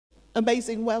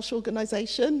amazing Welsh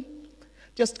organisation.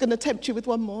 Just going to tempt you with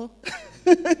one more.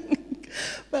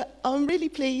 But I'm really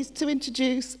pleased to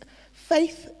introduce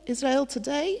Faith Israel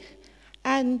today,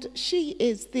 and she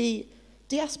is the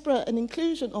Diaspora and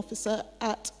Inclusion Officer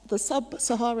at the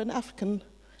Sub-Saharan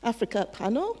Africa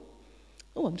Panel.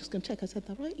 Oh, I'm just going to check I said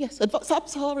that right. Yes,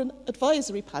 Sub-Saharan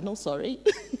Advisory Panel, sorry.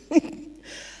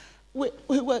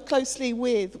 who work closely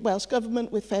with Welsh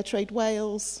Government, with Fairtrade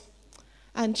Wales,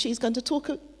 and she's going to talk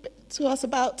to us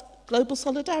about global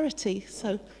solidarity.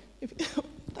 So,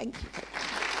 thank you.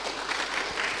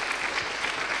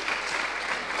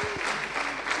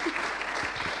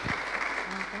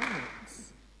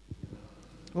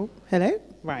 Oh, hello?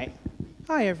 Right.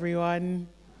 Hi, everyone.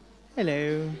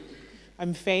 Hello.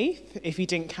 I'm Faith, if you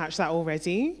didn't catch that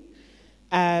already.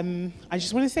 I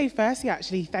just want to say firstly,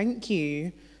 actually, thank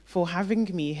you for having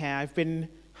me here. I've been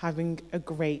having a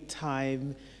great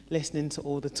time listening to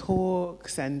all the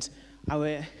talks and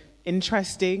our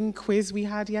interesting quiz we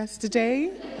had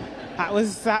yesterday. That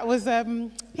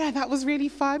was really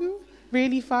fun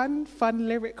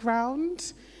lyric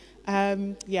round.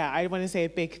 I want to say a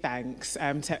big thanks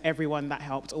to everyone that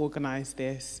helped organise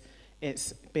this.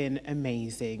 It's been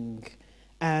amazing.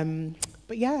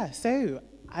 So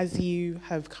as you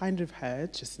have kind of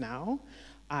heard just now,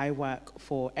 I work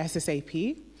for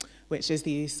SSAP, which is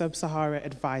the Sub-Sahara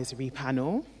Advisory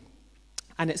Panel.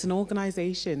 And it's an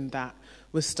organisation that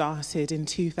was started in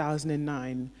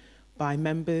 2009 by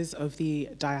members of the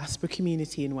diaspora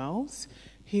community in Wales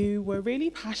who were really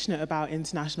passionate about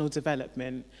international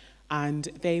development, and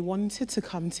they wanted to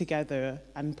come together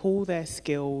and pool their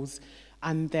skills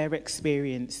and their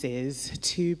experiences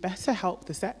to better help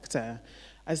the sector,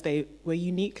 as they were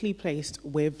uniquely placed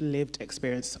with lived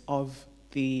experience of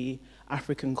the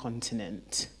African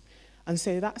continent. And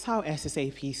so that's how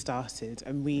SSAP started,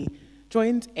 and we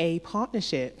joined a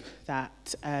partnership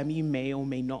that you may or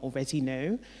may not already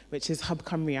know, which is Hub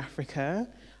Cymru Africa.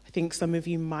 I think some of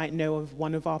you might know of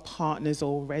one of our partners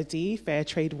already,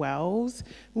 Fairtrade Wales.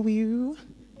 Woo,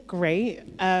 great.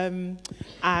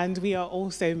 And we are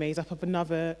also made up of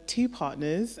another two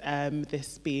partners,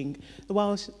 this being the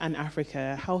Welsh and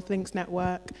Africa Health Links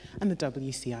Network and the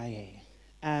WCIA.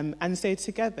 And so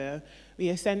together, we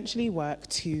essentially work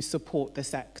to support the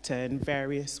sector in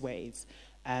various ways,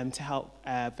 to help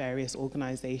various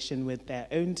organisations with their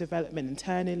own development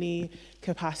internally,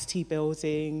 capacity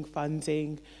building,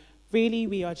 funding. Really,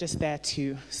 we are just there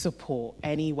to support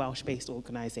any Welsh-based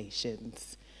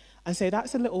organisations. And so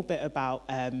that's a little bit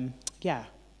about,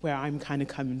 where I'm kind of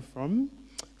coming from.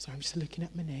 So I'm just looking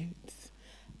at my notes.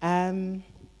 I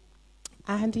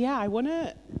want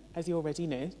to, as you already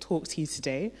know, talk to you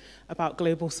today about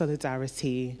global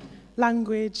solidarity,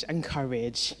 language and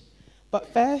courage.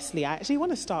 But firstly, I actually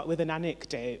want to start with an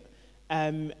anecdote,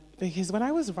 because when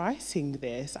I was writing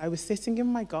this, I was sitting in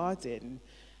my garden.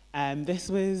 This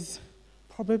was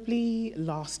probably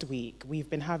last week. We've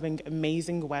been having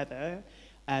amazing weather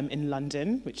in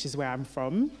London, which is where I'm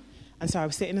from. And so I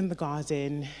was sitting in the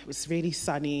garden, it was really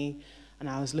sunny, and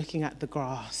I was looking at the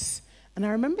grass. And I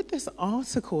remembered this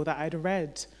article that I'd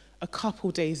read a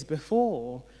couple days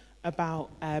before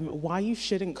about why you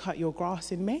shouldn't cut your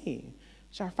grass in May,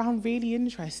 which I found really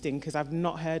interesting because I've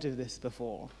not heard of this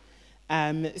before.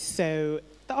 So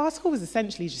the article was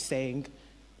essentially just saying,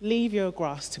 leave your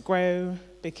grass to grow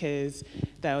because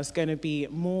there was going to be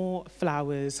more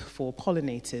flowers for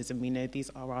pollinators, and we know these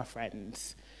are our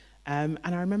friends. And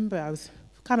I remember I was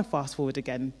kind of fast forward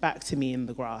again, back to me in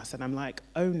the grass, and I'm like,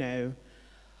 oh no,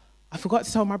 I forgot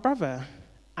to tell my brother.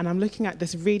 And I'm looking at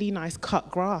this really nice cut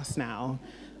grass now,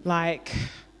 like,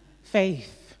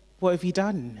 Faith, what have you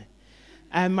done?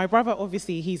 My brother,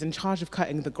 obviously, he's in charge of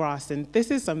cutting the grass, and this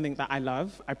is something that I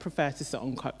love. I prefer to sit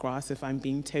on cut grass, if I'm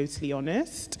being totally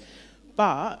honest.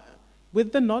 But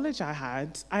with the knowledge I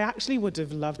had, I actually would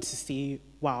have loved to see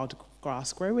wild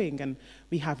grass growing, and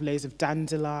we have loads of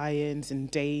dandelions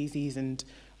and daisies and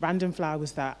random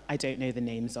flowers that I don't know the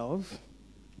names of.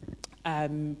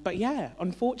 But yeah,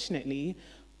 unfortunately,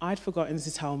 I'd forgotten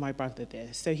to tell my brother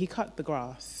this, so he cut the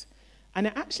grass. And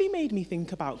it actually made me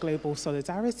think about global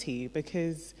solidarity,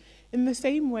 because in the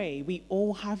same way, we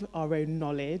all have our own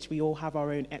knowledge, we all have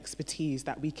our own expertise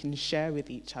that we can share with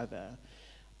each other.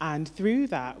 And through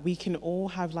that, we can all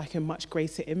have like a much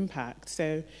greater impact.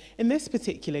 So in this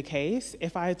particular case,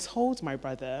 if I had told my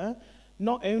brother,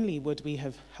 not only would we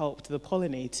have helped the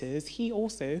pollinators, he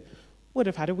also would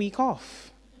have had a week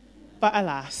off. But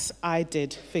alas, I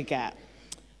did forget.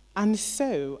 And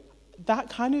so that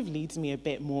kind of leads me a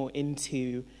bit more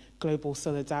into global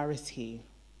solidarity.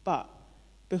 But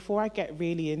before I get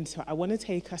really into it, I want to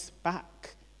take us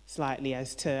back slightly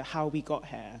as to how we got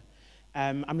here.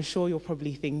 I'm sure you're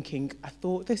probably thinking, I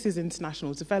thought this is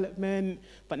international development,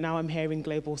 but now I'm hearing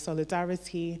global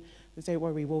solidarity. Don't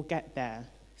worry, we'll get there.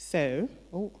 So,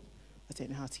 oh, I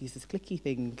don't know how to use this clicky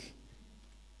thing.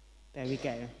 There we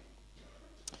go.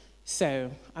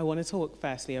 So, I want to talk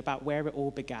firstly about where it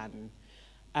all began.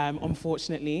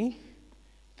 Unfortunately,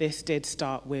 this did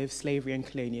start with slavery and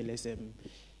colonialism.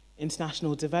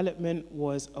 International development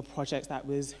was a project that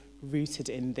was rooted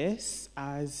in this,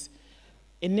 as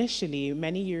initially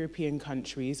many European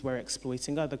countries were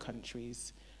exploiting other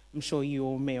countries. I'm sure you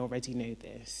all may already know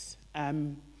this.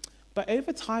 But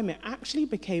over time, it actually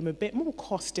became a bit more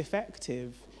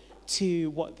cost-effective to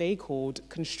what they called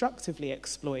constructively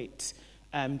exploit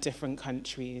different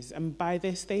countries. And by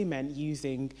this, they meant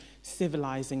using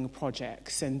civilizing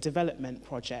projects and development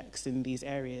projects in these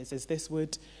areas, as this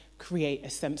would create a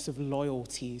sense of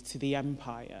loyalty to the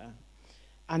empire.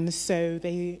 And so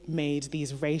they made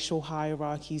these racial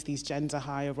hierarchies, these gender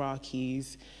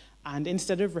hierarchies, and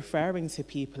instead of referring to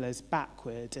people as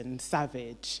backward and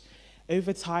savage,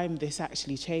 over time this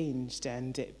actually changed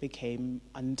and it became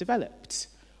undeveloped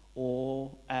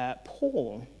or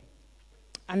poor.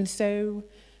 And so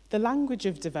the language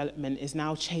of development is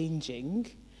now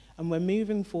changing, and we're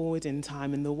moving forward in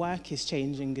time, and the work is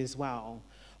changing as well.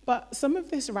 But some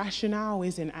of this rationale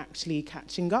isn't actually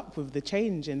catching up with the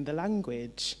change in the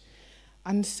language.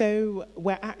 And so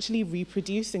we're actually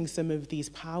reproducing some of these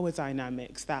power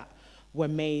dynamics that were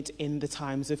made in the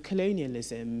times of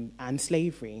colonialism and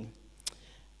slavery.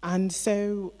 And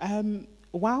so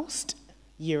whilst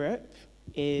Europe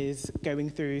is going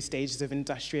through stages of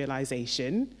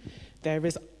industrialization, there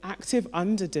is active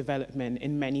underdevelopment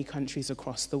in many countries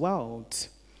across the world.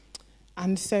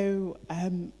 And so,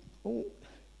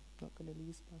 not going to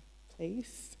lose my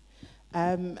place.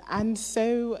 And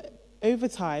so over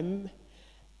time,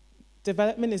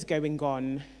 development is going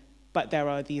on, but there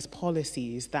are these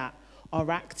policies that are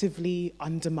actively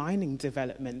undermining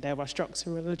development. There are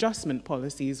structural adjustment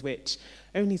policies which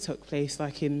only took place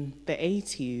like in the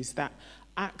 80s that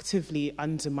actively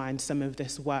undermined some of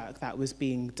this work that was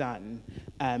being done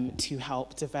to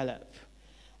help develop.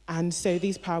 And so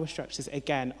these power structures,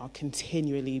 again, are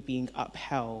continually being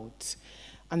upheld.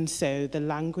 And so the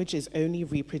language is only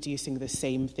reproducing the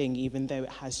same thing, even though it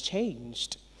has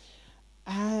changed.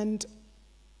 And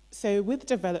so with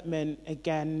development,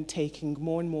 again, taking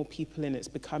more and more people in, it's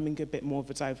becoming a bit more of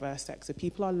a diverse sector.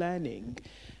 People are learning.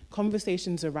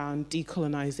 Conversations around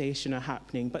decolonization are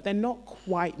happening, but they're not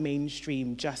quite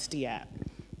mainstream just yet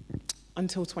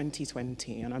until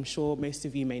 2020. And I'm sure most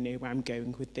of you may know where I'm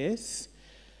going with this.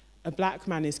 A black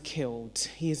man is killed.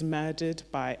 He is murdered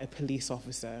by a police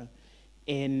officer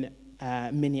in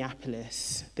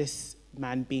Minneapolis, this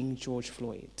man being George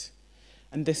Floyd.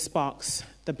 And this sparks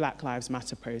the Black Lives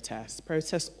Matter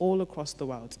protests all across the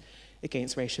world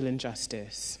against racial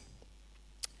injustice.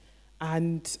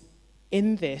 And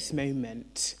in this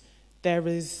moment, there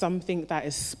is something that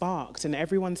is sparked, and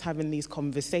everyone's having these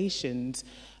conversations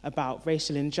about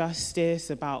racial injustice,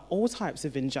 about all types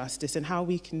of injustice, and how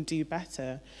we can do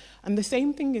better. And the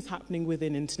same thing is happening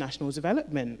within international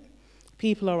development.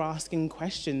 People are asking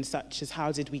questions such as,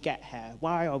 how did we get here?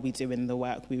 Why are we doing the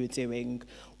work we were doing?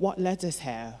 What led us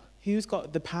here? Who's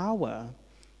got the power?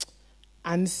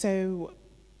 And so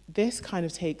this kind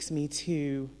of takes me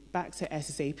back to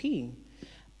SSAP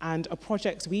and a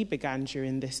project we began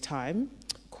during this time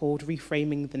called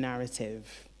Reframing the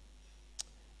Narrative.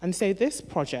 And so this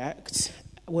project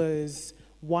was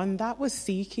one that was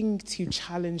seeking to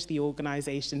challenge the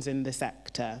organizations in the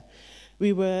sector.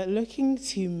 We were looking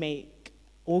to make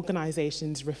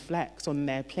organizations reflect on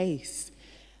their place.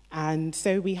 And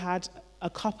so we had a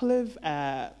couple of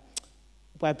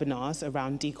webinars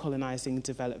around decolonizing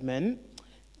development.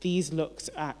 These looked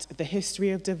at the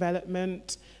history of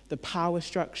development, the power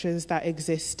structures that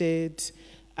existed.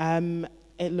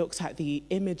 It looked at the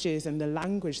images and the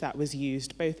language that was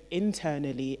used both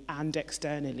internally and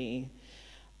externally.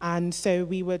 And so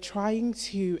we were trying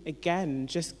to, again,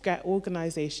 just get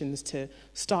organizations to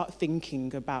start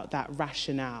thinking about that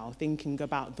rationale, thinking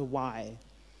about the why.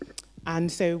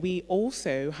 And so we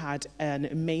also had an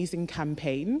amazing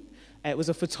campaign. It was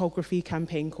a photography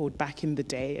campaign called Back in the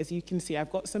Day. As you can see,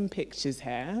 I've got some pictures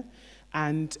here,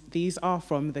 and these are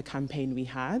from the campaign we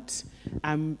had.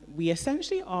 We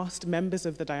essentially asked members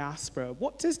of the diaspora,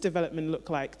 what does development look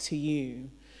like to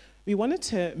you? We wanted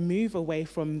to move away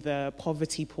from the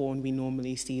poverty porn we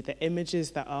normally see, the images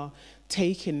that are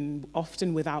taken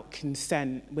often without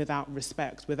consent, without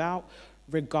respect, without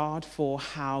regard for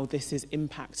how this is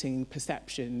impacting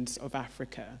perceptions of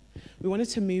Africa. We wanted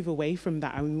to move away from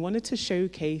that, and we wanted to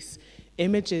showcase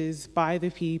images by the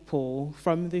people,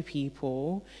 from the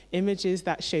people, images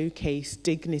that showcase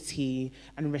dignity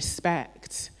and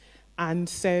respect. And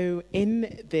so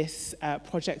in this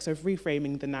project of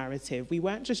reframing the narrative, we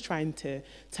weren't just trying to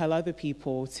tell other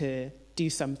people to do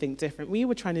something different. We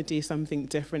were trying to do something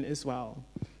different as well.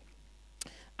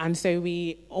 And so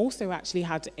we also actually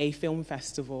had a film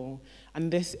festival,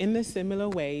 and this, in a similar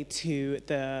way to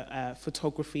the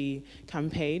photography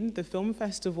campaign, the film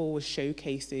festival was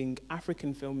showcasing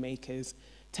African filmmakers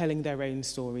telling their own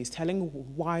stories, telling a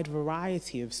wide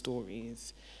variety of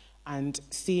stories, and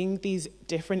seeing these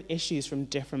different issues from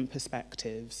different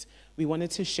perspectives. We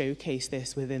wanted to showcase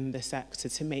this within the sector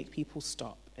to make people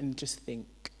stop and just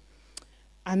think.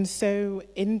 And so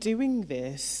in doing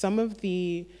this, some of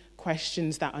the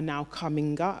questions that are now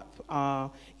coming up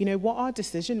are, what are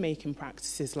decision-making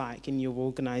practices like in your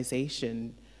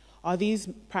organization? Are these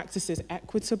practices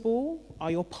equitable?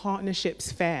 Are your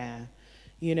partnerships fair?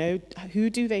 Who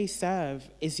do they serve?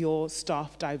 Is your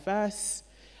staff diverse?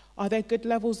 Are there good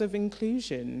levels of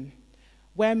inclusion?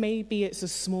 Where maybe it's a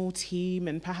small team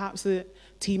and perhaps the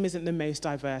team isn't the most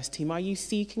diverse team, are you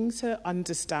seeking to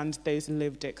understand those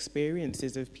lived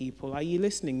experiences of people? Are you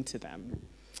listening to them?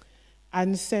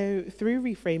 And so through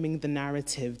reframing the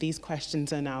narrative, these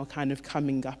questions are now kind of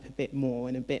coming up a bit more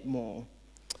and a bit more.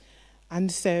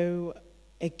 And so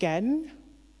again,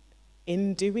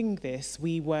 in doing this,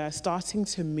 we were starting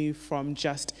to move from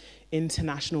just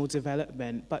international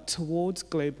development, but towards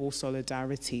global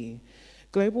solidarity.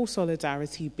 Global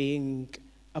solidarity being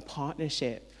a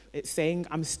partnership. It's saying,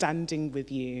 I'm standing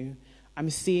with you, I'm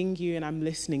seeing you and I'm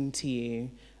listening to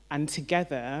you. And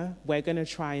together, we're going to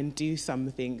try and do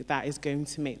something that is going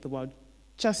to make the world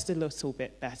just a little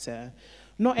bit better.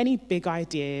 Not any big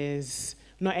ideas,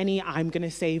 not any I'm going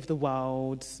to save the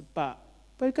world, but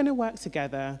we're going to work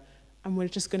together and we're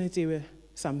just going to do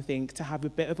something to have a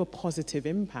bit of a positive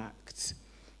impact.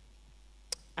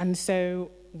 And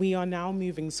so we are now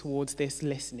moving towards this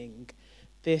listening,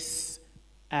 this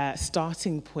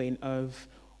starting point of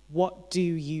what do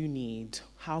you need?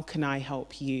 How can I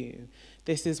help you?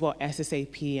 This is what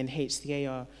SSAP and HCA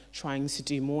are trying to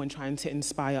do more and trying to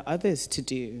inspire others to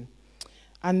do.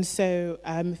 And so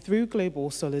through global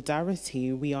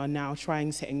solidarity, we are now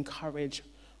trying to encourage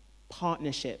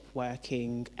partnership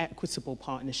working, equitable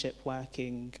partnership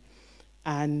working.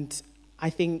 And I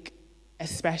think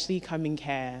especially coming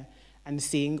here and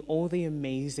seeing all the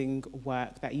amazing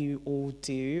work that you all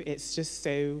do, it's just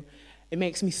so, it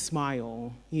makes me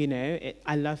smile,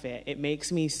 I love it. It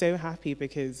makes me so happy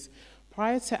because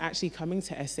prior to actually coming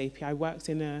to SAP, I worked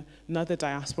in another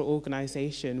diaspora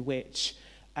organization which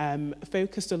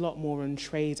focused a lot more on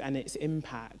trade and its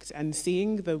impact, and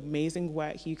seeing the amazing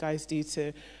work you guys do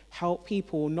to help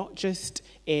people, not just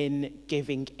in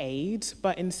giving aid,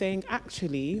 but in saying,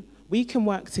 actually, we can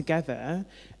work together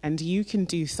and you can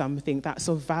do something that's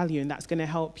of value and that's going to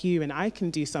help you, and I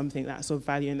can do something that's of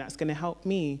value and that's going to help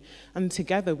me. And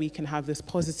together we can have this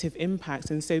positive impact.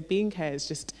 And so being here is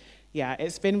just,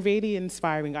 it's been really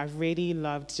inspiring. I've really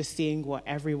loved just seeing what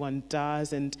everyone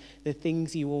does and the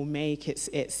things you all make.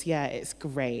 It's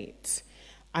great.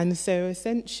 And so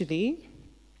essentially,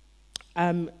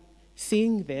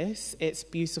 seeing this, it's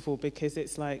beautiful because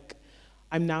it's like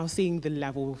I'm now seeing the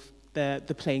level,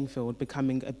 the playing field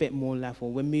becoming a bit more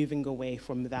level. We're moving away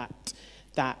from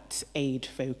that aid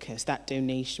focus, that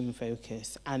donation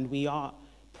focus, and we are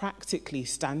practically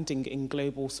standing in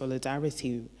global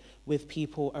solidarity with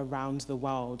people around the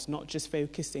world, not just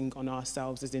focusing on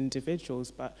ourselves as individuals,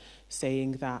 but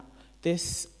saying that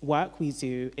this work we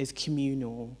do is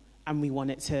communal and we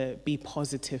want it to be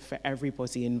positive for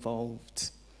everybody involved.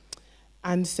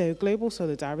 And so global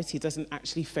solidarity doesn't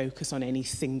actually focus on any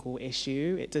single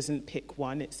issue. It doesn't pick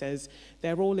one. It says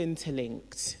they're all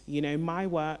interlinked. My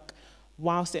work,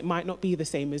 whilst it might not be the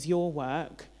same as your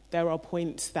work, there are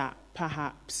points that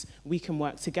perhaps we can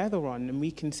work together on, and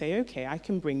we can say, okay, I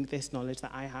can bring this knowledge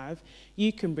that I have,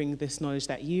 you can bring this knowledge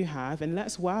that you have, and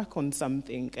let's work on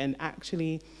something and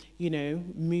actually,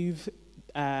 move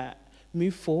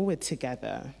forward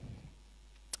together.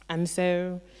 And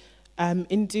so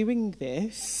in doing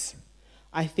this,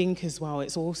 I think as well,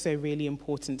 it's also really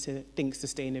important to think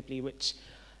sustainably, which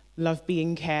love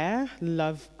being here,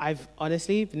 I've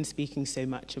honestly been speaking so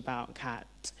much about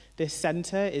CAT. This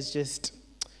centre is just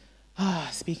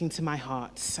speaking to my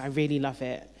heart. I really love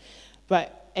it.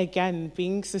 But again,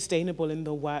 being sustainable in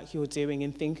the work you're doing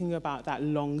and thinking about that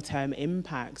long-term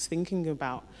impact, thinking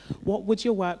about what would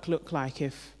your work look like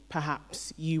if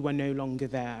perhaps you were no longer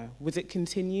there? Would it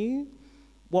continue?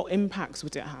 What impacts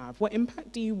would it have? What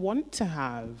impact do you want to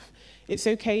have? It's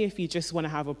okay if you just want to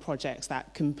have a project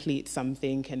that completes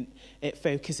something and it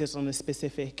focuses on a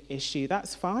specific issue,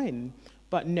 that's fine.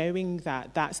 But knowing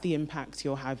that that's the impact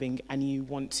you're having and you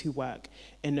want to work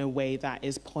in a way that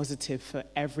is positive for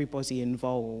everybody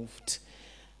involved.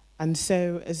 And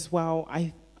so as well,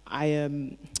 I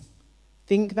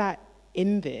think that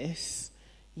in this,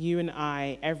 you and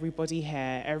I, everybody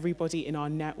here, everybody in our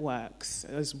networks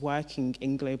is working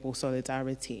in global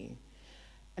solidarity.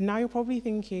 And now you're probably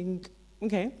thinking,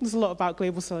 okay, there's a lot about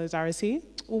global solidarity.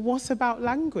 Well, what about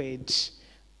language?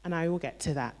 And I will get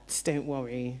to that, don't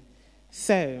worry.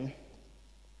 So,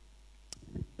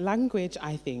 language,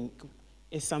 I think,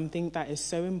 is something that is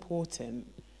so important,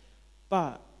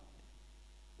 but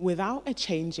without a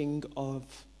changing of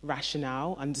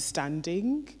rationale,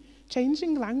 understanding,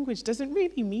 changing language doesn't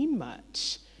really mean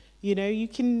much. You know, you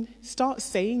can start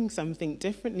saying something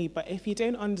differently, but if you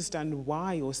don't understand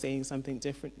why you're saying something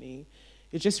differently,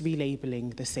 you're just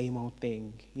relabeling the same old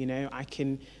thing. You know, I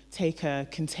can take a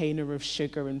container of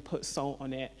sugar and put salt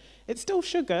on it. It's still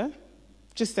sugar,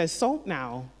 just says salt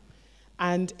now.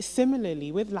 And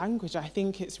similarly, with language, I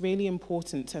think it's really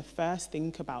important to first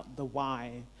think about the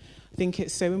why. I think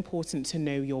it's so important to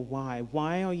know your why.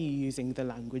 Why are you using the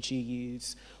language you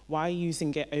use? Why are you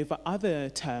using it over other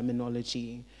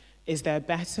terminology? Is there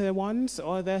better ones,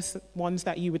 or are there ones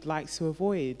that you would like to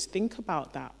avoid? Think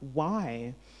about that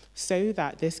why, so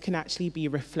that this can actually be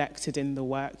reflected in the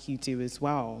work you do as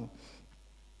well.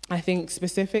 I think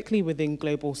specifically within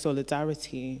global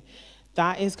solidarity,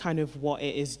 that is kind of what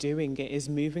it is doing. It is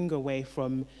moving away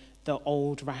from the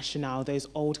old rationale, those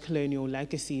old colonial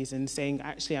legacies, and saying,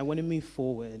 actually, I want to move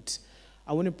forward.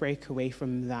 I want to break away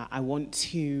from that. I want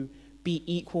to be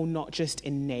equal, not just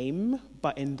in name,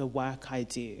 but in the work I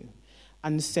do.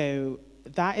 And so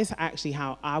that is actually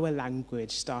how our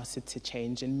language started to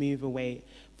change and move away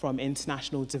from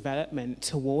international development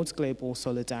towards global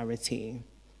solidarity.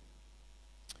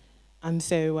 And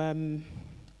so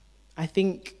I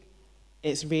think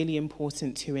it's really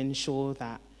important to ensure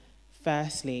that,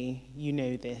 firstly, you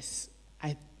know this.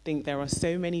 I think there are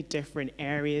so many different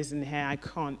areas in here. I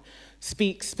can't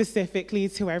speak specifically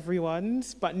to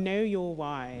everyone's, but know your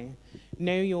why.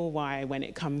 Know your why when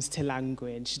it comes to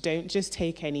language. Don't just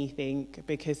take anything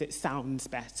because it sounds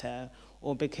better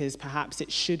or because perhaps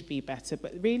it should be better,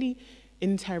 but really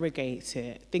interrogate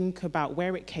it. Think about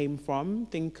where it came from.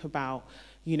 Think about,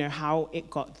 you know, how it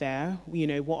got there. You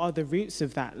know, what are the roots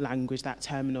of that language, that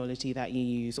terminology that you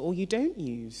use or you don't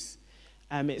use?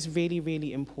 It's really,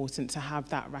 really important to have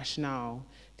that rationale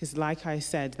because, like I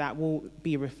said, that will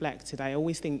be reflected. I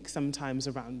always think sometimes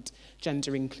around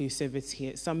gender inclusivity,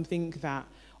 it's something that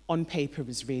on paper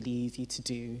is really easy to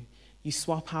do. You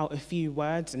swap out a few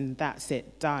words and that's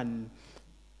it, done.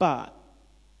 But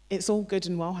it's all good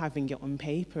and well having it on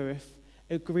paper. If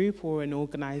a group or an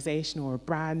organization or a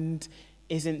brand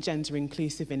isn't gender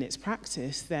inclusive in its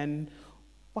practice, then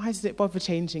why does it bother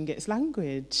changing its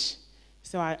language?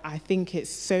 So I think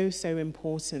it's so, so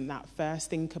important that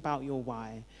first think about your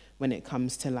why when it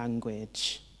comes to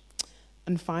language.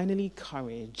 And finally,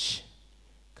 courage.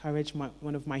 Courage,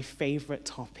 one of my favorite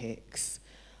topics.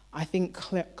 I think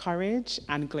courage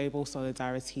and global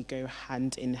solidarity go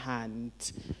hand in hand.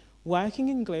 Working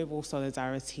in global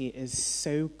solidarity is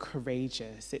so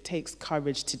courageous. It takes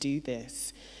courage to do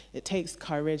this. It takes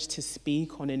courage to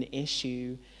speak on an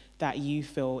issue that you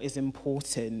feel is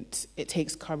important. It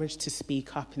takes courage to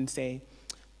speak up and say,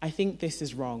 I think this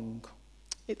is wrong.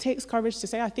 It takes courage to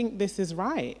say, I think this is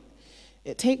right.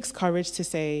 It takes courage to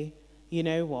say, you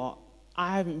know what,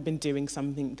 I haven't been doing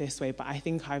something this way, but I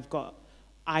think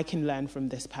I can learn from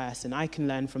this person. I can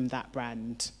learn from that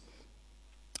brand.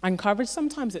 And courage,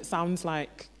 sometimes it sounds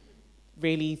like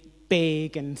really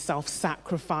big and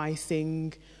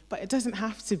self-sacrificing, but it doesn't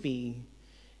have to be.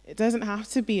 It doesn't have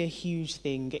to be a huge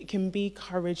thing. It can be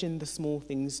courage in the small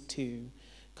things too.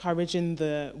 Courage in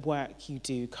the work you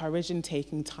do. Courage in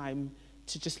taking time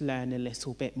to just learn a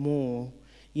little bit more.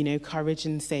 You know, courage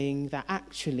in saying that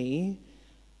actually,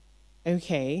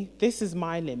 okay, this is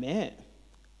my limit.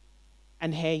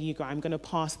 And here you go, I'm going to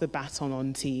pass the baton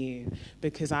on to you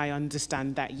because I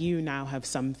understand that you now have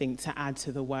something to add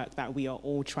to the work that we are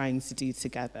all trying to do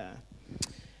together.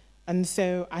 And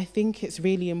so I think it's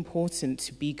really important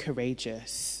to be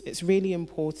courageous. It's really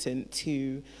important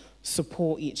to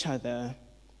support each other.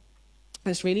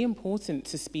 It's really important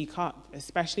to speak up,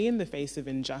 especially in the face of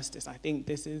injustice. I think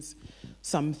this is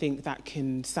something that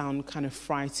can sound kind of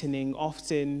frightening.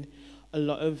 Often a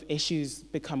lot of issues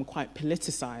become quite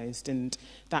politicized, and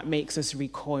that makes us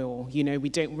recoil. You know, we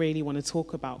don't really want to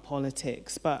talk about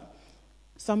politics, but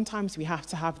sometimes we have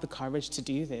to have the courage to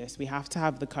do this. We have to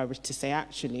have the courage to say,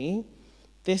 actually,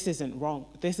 this isn't wrong.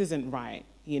 This isn't right,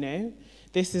 you know?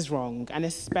 This is wrong. And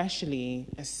especially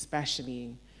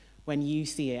when you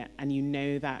see it and you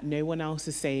know that no one else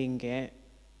is saying it,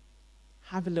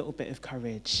 have a little bit of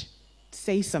courage.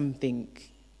 Say something.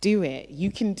 Do it.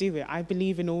 You can do it. I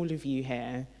believe in all of you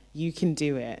here. You can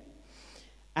do it.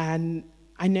 And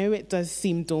I know it does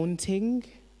seem daunting,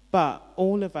 but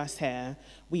all of us here,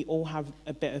 we all have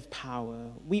a bit of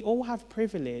power. We all have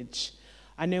privilege.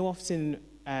 I know often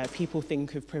people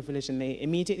think of privilege and they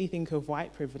immediately think of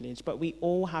white privilege, but we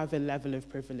all have a level of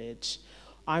privilege.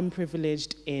 I'm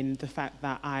privileged in the fact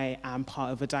that I am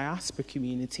part of a diaspora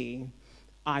community.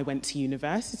 I went to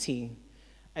university.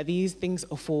 These things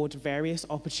afford various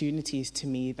opportunities to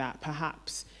me that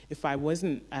perhaps if I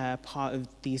wasn't part of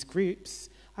these groups,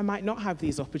 I might not have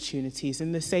these opportunities.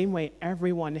 In the same way,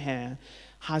 everyone here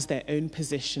has their own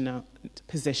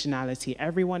positionality.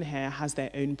 Everyone here has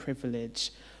their own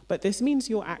privilege. But this means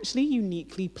you're actually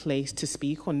uniquely placed to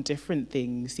speak on different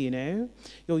things, you know?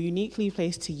 You're uniquely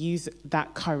placed to use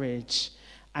that courage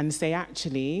and say,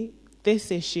 actually,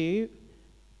 this issue,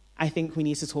 I think we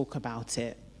need to talk about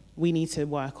it. We need to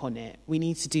work on it. We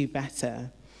need to do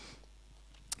better.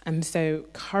 And so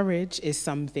courage is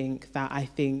something that I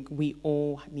think we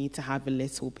all need to have a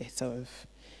little bit of.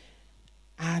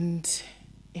 And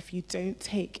if you don't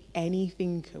take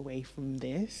anything away from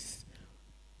this,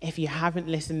 if you haven't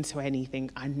listened to anything,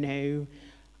 I know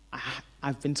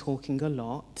I've been talking a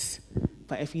lot,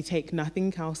 but if you take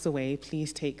nothing else away,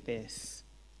 please take this.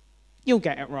 You'll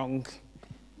get it wrong.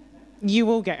 You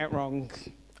will get it wrong.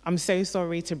 I'm so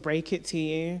sorry to break it to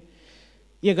you.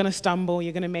 You're going to stumble,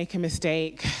 you're going to make a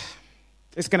mistake.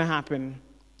 It's going to happen.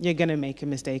 You're going to make a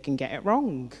mistake and get it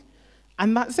wrong.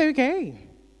 And that's okay.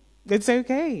 It's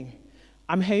okay.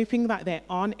 I'm hoping that there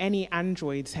aren't any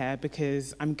androids here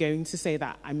because I'm going to say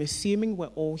that I'm assuming we're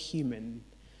all human.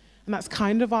 And that's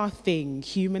kind of our thing.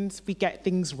 Humans, we get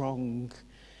things wrong.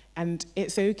 And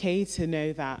it's okay to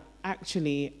know that,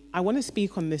 actually, I want to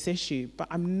speak on this issue, but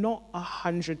I'm not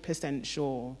 100%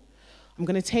 sure. I'm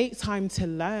going to take time to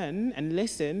learn and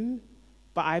listen,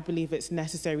 but I believe it's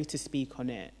necessary to speak on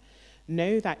it.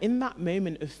 Know that in that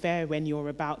moment of fear when you're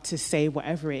about to say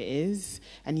whatever it is,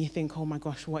 and you think, oh my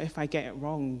gosh, what if I get it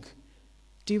wrong?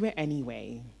 Do it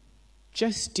anyway.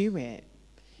 Just do it.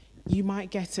 You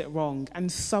might get it wrong,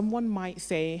 and someone might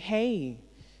say, hey,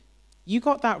 you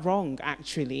got that wrong,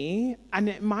 actually, and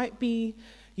it might be,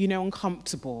 you know,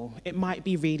 uncomfortable. It might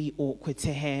be really awkward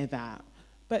to hear that.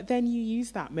 But then you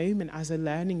use that moment as a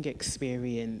learning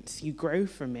experience. You grow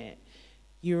from it.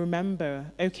 You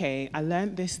remember, okay, I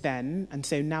learned this then, and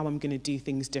so now I'm going to do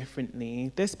things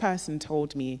differently. This person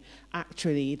told me,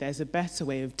 actually, there's a better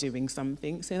way of doing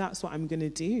something, so that's what I'm going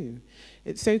to do.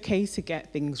 It's okay to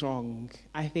get things wrong.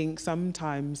 I think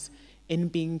sometimes in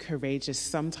being courageous,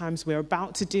 sometimes we're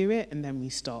about to do it and then we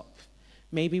stop.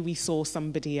 Maybe we saw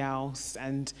somebody else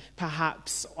and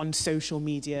perhaps on social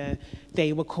media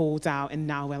they were called out and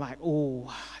now we're like, oh,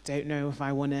 I don't know if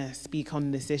I want to speak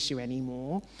on this issue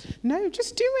anymore. No,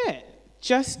 just do it.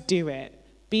 Just do it.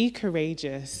 Be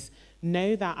courageous.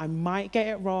 Know that I might get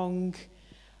it wrong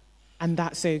and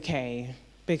that's okay.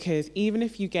 Because even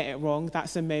if you get it wrong,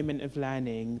 that's a moment of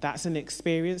learning. That's an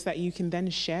experience that you can then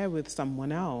share with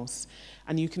someone else.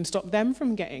 And you can stop them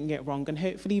from getting it wrong and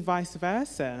hopefully vice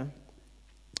versa.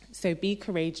 So be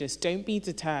courageous. Don't be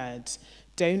deterred.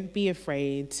 Don't be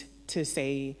afraid to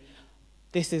say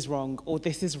this is wrong or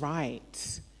this is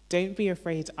right. Don't be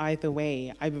afraid either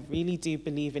way. I really do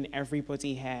believe in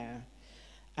everybody here.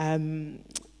 I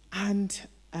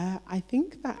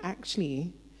think that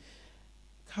actually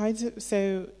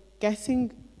so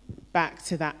getting back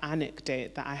to that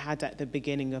anecdote that I had at the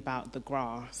beginning about the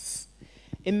grass,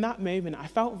 in that moment, I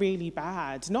felt really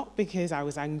bad, not because I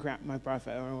was angry at my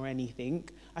brother or anything.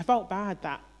 I felt bad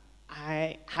that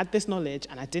I had this knowledge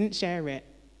and I didn't share it,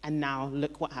 and now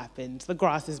look what happened. The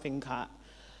grass has been cut.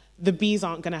 The bees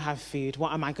aren't going to have food.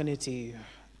 What am I going to do?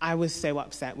 I was so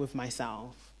upset with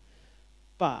myself.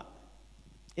 But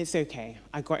it's okay.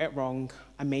 I got it wrong.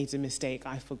 I made a mistake.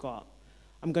 I forgot.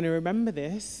 I'm going to remember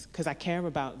this because I care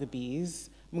about the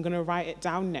bees. I'm going to write it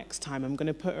down next time. I'm going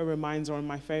to put a reminder on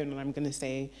my phone and I'm going to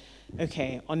say,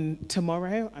 okay, on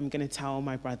tomorrow, I'm going to tell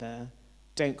my brother,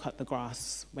 don't cut the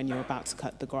grass when you're about to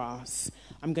cut the grass.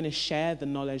 I'm going to share the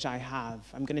knowledge I have.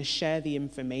 I'm going to share the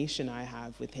information I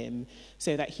have with him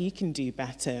so that he can do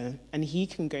better and he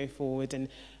can go forward and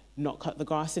not cut the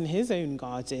grass in his own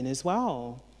garden as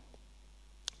well.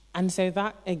 And so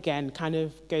that, again, kind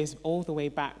of goes all the way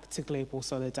back to global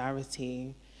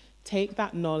solidarity. Take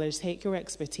that knowledge, take your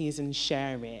expertise and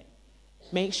share it.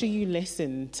 Make sure you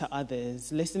listen to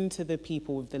others, listen to the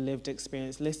people with the lived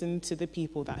experience, listen to the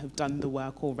people that have done the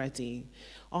work already.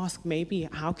 Ask maybe,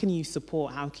 how can you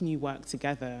support, how can you work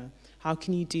together? How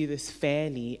can you do this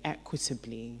fairly,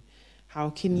 equitably? How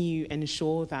can you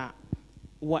ensure that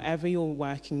whatever you're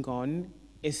working on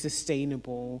is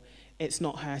sustainable, it's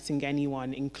not hurting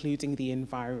anyone, including the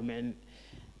environment?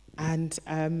 And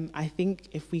I think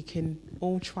if we can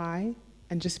all try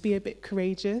and just be a bit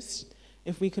courageous,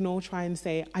 if we can all try and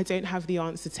say, I don't have the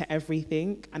answer to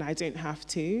everything and I don't have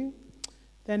to,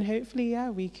 then hopefully, yeah,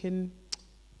 we can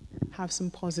have some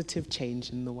positive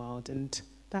change in the world. And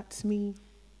that's me.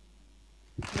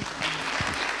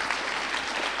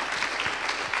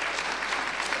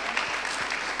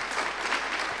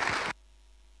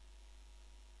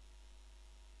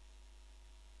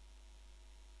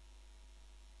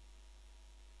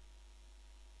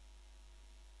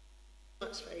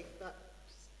 Much faith that,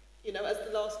 you know, as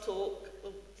the last talk,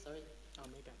 oh, sorry. Oh,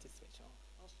 maybe I have to switch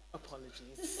off.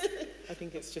 Apologies. I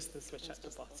think it's just the switch at the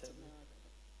bottom.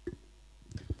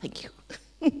 Thank you.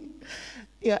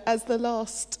 Yeah, as the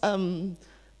last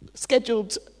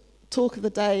scheduled talk of the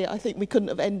day, I think we couldn't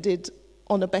have ended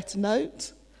on a better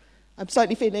note. I'm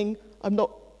slightly feeling I'm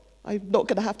not going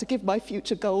to have to give my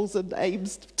future goals and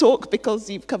aims talk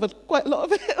because you've covered quite a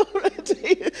lot of it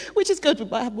already, which is good. We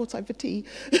might have more time for tea.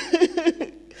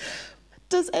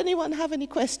 Does anyone have any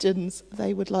questions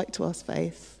they would like to ask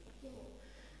Faith?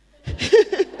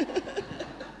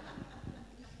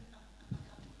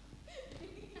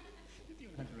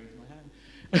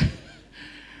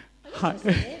 Hi.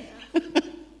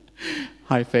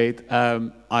 Hi, Faith.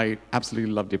 I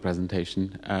absolutely loved your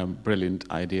presentation. Brilliant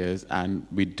ideas, and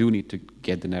we do need to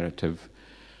get the narrative,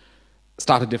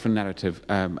 start a different narrative,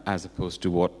 as opposed to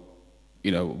what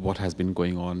has been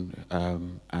going on,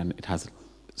 and it has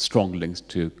strong links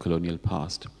to colonial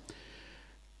past.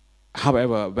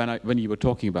 However, when you were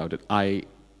talking about it, I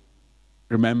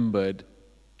remembered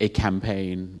a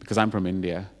campaign, because I'm from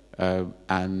India,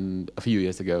 and a few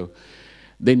years ago,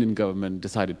 the Indian government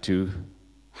decided to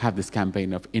have this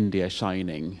campaign of India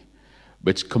Shining,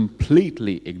 which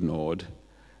completely ignored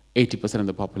 80% of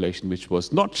the population which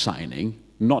was not shining,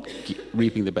 not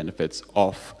reaping the benefits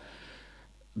of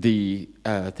the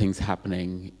things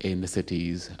happening in the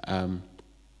cities.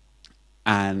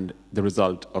 And the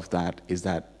result of that is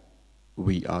that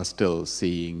we are still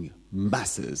seeing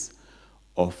masses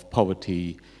of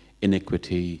poverty,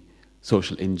 inequity,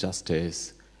 social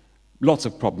injustice, lots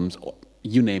of problems.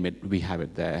 You name it, we have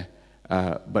it there.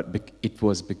 But it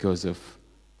was because of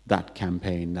that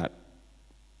campaign that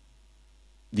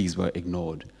these were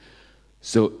ignored.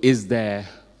 So is there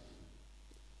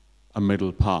a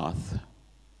middle path?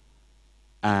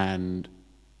 And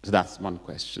so that's one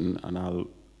question, and I'll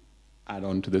add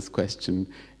on to this question.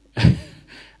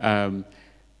 That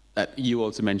you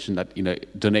also mentioned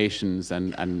that donations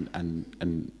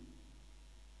and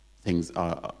things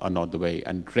are not the way,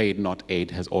 and trade not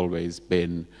aid has always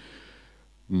been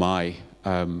my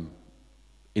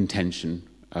intention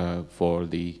for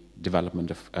the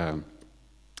development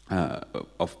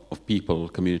of people,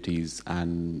 communities,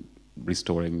 and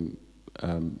restoring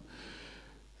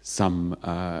some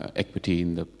equity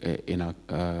in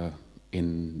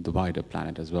the wider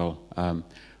planet as well.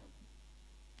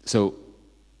 So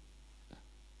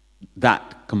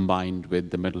that combined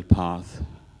with the middle path,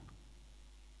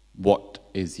 what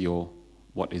is your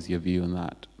view on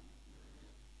that?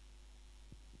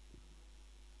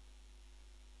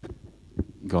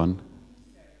 Go on.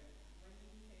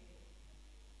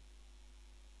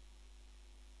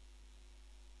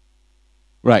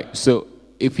 Right. So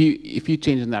if you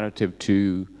change the narrative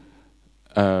to,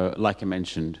 like I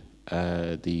mentioned,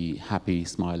 the happy,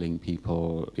 smiling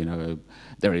people,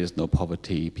 there is no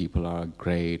poverty, people are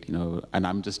great, and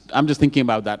I'm just thinking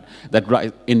about that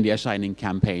India Shining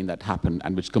campaign that happened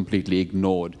and which completely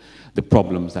ignored the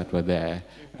problems that were there,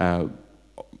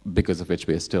 because of which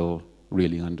we're still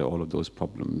reeling under all of those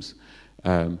problems.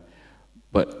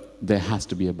 But there has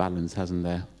to be a balance, hasn't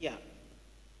there? Yeah.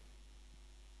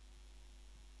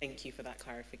 Thank you for that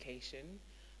clarification.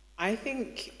 I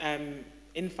think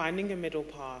in finding a middle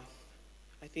path,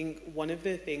 I think one of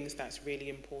the things that's really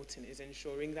important is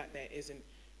ensuring that there isn't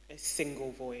a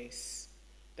single voice.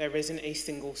 There isn't a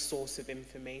single source of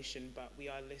information, but we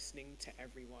are listening to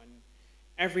everyone.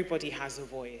 Everybody has a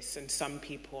voice, and some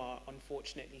people are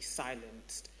unfortunately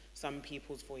silenced. Some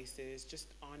people's voices just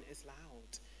aren't as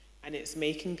loud. And it's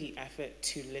making the effort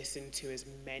to listen to as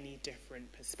many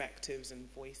different perspectives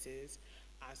and voices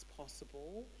as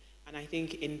possible. And I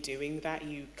think in doing that,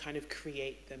 you kind of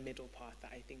create the middle path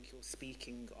that I think you're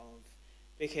speaking of.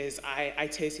 Because I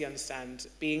totally understand,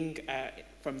 being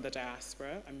from the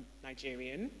diaspora, I'm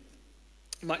Nigerian.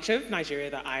 Much of Nigeria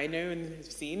that I know and have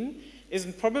seen is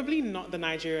probably not the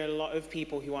Nigeria a lot of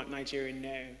people who aren't Nigerian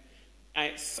know.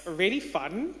 It's really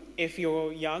fun if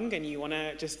you're young and you want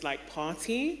to just like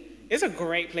party. It's a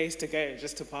great place to go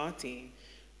just to party.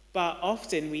 But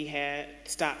often we hear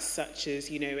stats such as,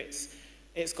 you know,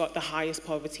 it's got the highest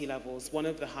poverty levels, one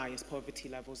of the highest poverty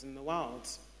levels in the world.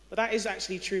 But that is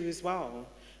actually true as well.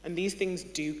 And these things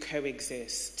do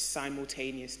coexist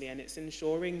simultaneously, and it's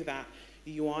ensuring that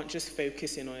you aren't just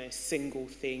focusing on a single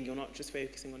thing, you're not just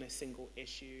focusing on a single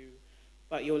issue,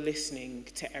 but you're listening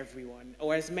to everyone,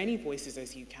 or as many voices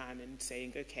as you can, and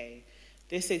saying, okay,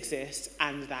 this exists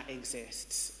and that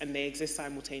exists, and they exist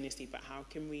simultaneously, but how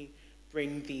can we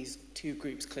bring these two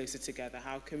groups closer together?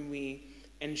 How can we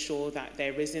ensure that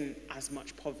there isn't as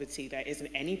much poverty, there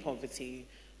isn't any poverty?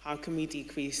 How can we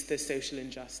decrease the social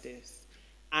injustice?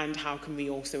 And how can we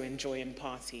also enjoy and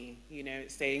party? You know,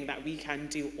 it's saying that we can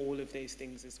do all of those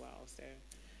things as well. So,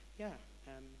 yeah,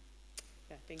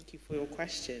 thank you for your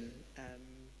question.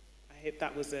 I hope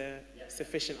that was a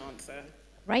sufficient answer.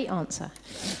 Great answer.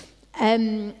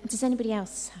 Does anybody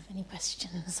else have any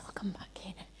questions? I'll come back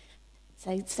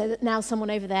in. So that now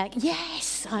someone over there.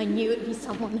 Yes, I knew it'd be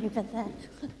someone over there.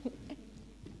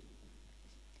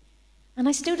 And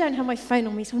I still don't have my phone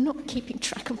on me, so I'm not keeping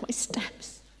track of my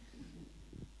steps.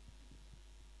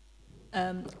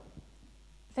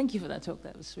 Thank you for that talk.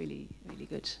 That was really, really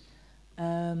good.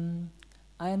 I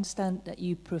understand that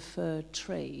you prefer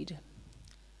trade,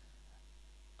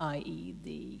 i.e.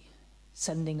 the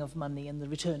sending of money and the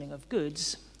returning of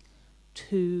goods,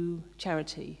 to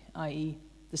charity, i.e.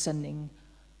 the sending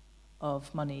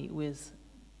of money with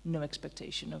no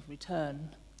expectation of return.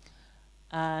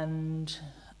 And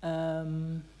I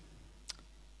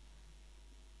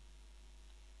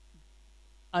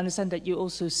understand that you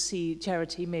also see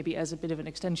charity maybe as a bit of an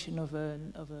extension of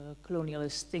a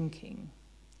colonialist thinking.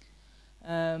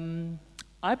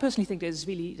 I personally think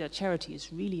that charity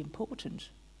is really important,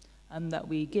 and that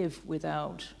we give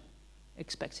without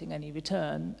expecting any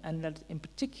return, and that in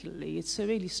particularly it's a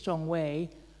really strong way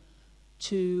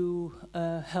to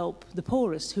help the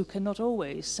poorest, who cannot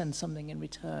always send something in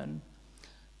return.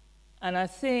 And I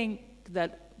think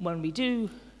that when we do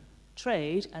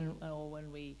trade, or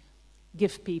when we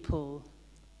give people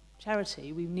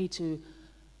charity, we need to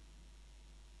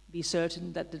be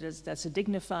certain that that's a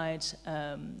dignified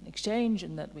exchange,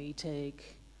 and that we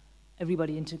take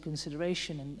everybody into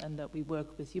consideration, and that we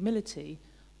work with humility.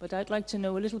 But I'd like to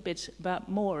know a little bit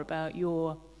more about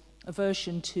your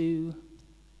aversion to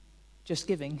just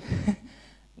giving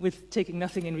with taking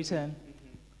nothing in return.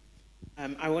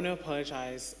 I want to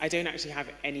apologize. I don't actually have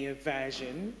any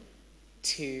aversion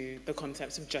to the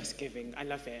concept of just giving. I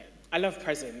love it. I love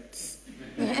presents.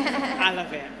 I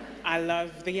love it. I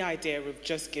love the idea of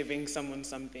just giving someone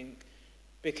something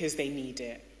because they need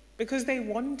it, because they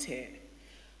want it.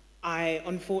 I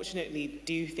unfortunately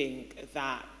do think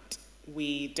that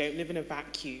we don't live in a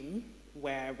vacuum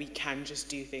where we can just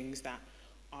do things that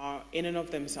are in and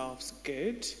of themselves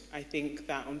good. I think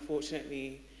that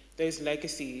unfortunately those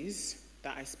legacies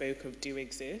that I spoke of do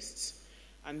exist.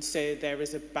 And so there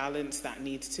is a balance that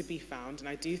needs to be found. And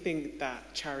I do think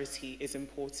that charity is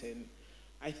important.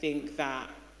 I think that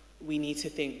we need to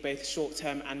think both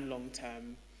short-term and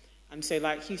long-term. And so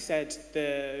like you said,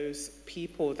 those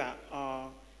people that are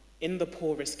in the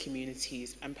poorest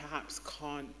communities and perhaps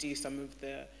can't do some of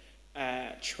the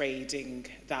trading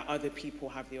that other people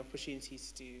have the opportunity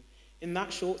to do, in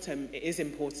that short term, it is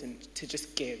important to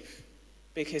just give,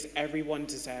 because everyone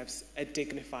deserves a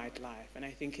dignified life. And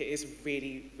I think it is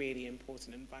really, really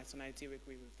important and vital, and I do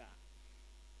agree with that.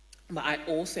 But I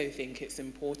also think it's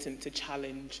important to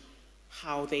challenge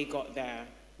how they got there,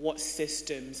 what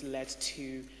systems led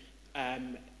to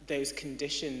those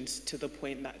conditions to the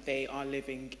point that they are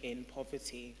living in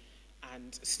poverty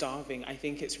and starving. I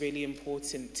think it's really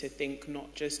important to think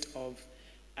not just of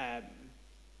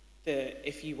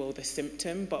if you will, the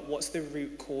symptom, but what's the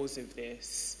root cause of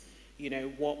this? You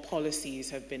know, what policies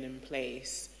have been in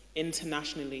place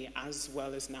internationally as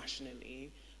well as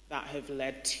nationally that have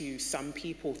led to some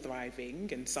people thriving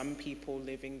and some people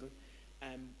living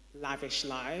lavish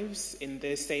lives in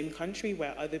the same country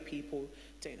where other people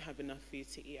don't have enough food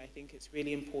to eat. I think it's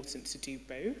really important to do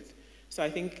both. So I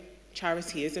think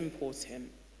charity is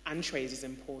important and trade is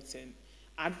important.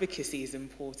 Advocacy is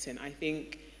important. I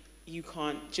think you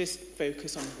can't just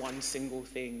focus on one single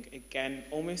thing. Again,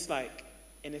 almost like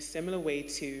in a similar way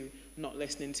to not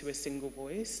listening to a single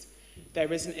voice.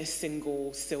 There isn't a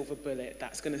single silver bullet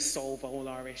that's going to solve all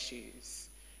our issues.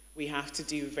 We have to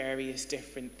do various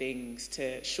different things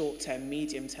to short-term,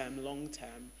 medium-term,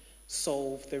 long-term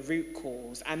solve the root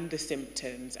cause and the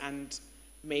symptoms and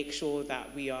make sure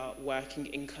that we are working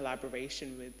in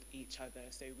collaboration with each other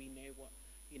so we know what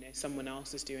someone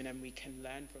else is doing and we can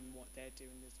learn from what they're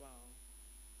doing as well.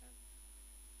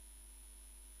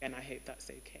 And I hope that's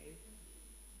okay.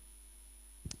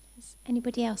 Has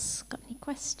anybody else got any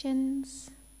questions?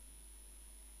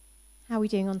 How are we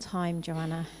doing on time,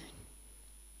 Joanna?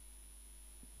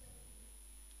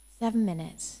 7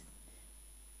 minutes.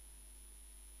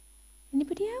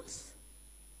 Anybody else?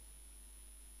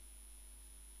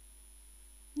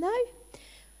 No?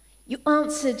 You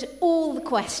answered all the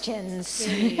questions.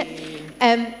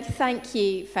 Thank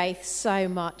you, Faith, so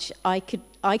much. I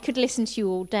could listen to you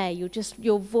all day.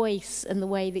 Your voice and the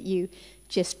way that you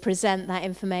just present that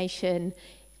information,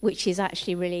 which is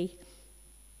actually really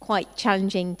quite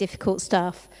challenging, difficult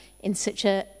stuff, in such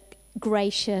a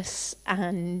gracious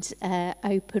and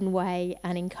open way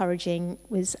and encouraging,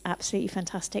 was absolutely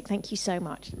fantastic. Thank you so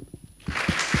much.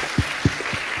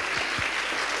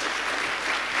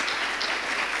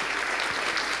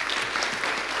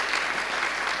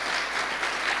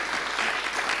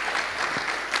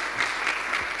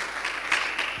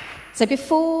 So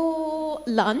before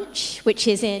lunch, which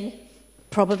is in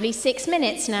probably 6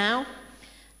 minutes now,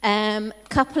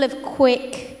 couple of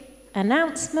quick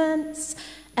announcements.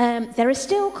 There are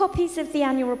still copies of the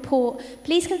annual report.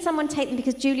 Please can someone take them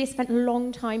because Julia spent a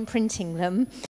long time printing them.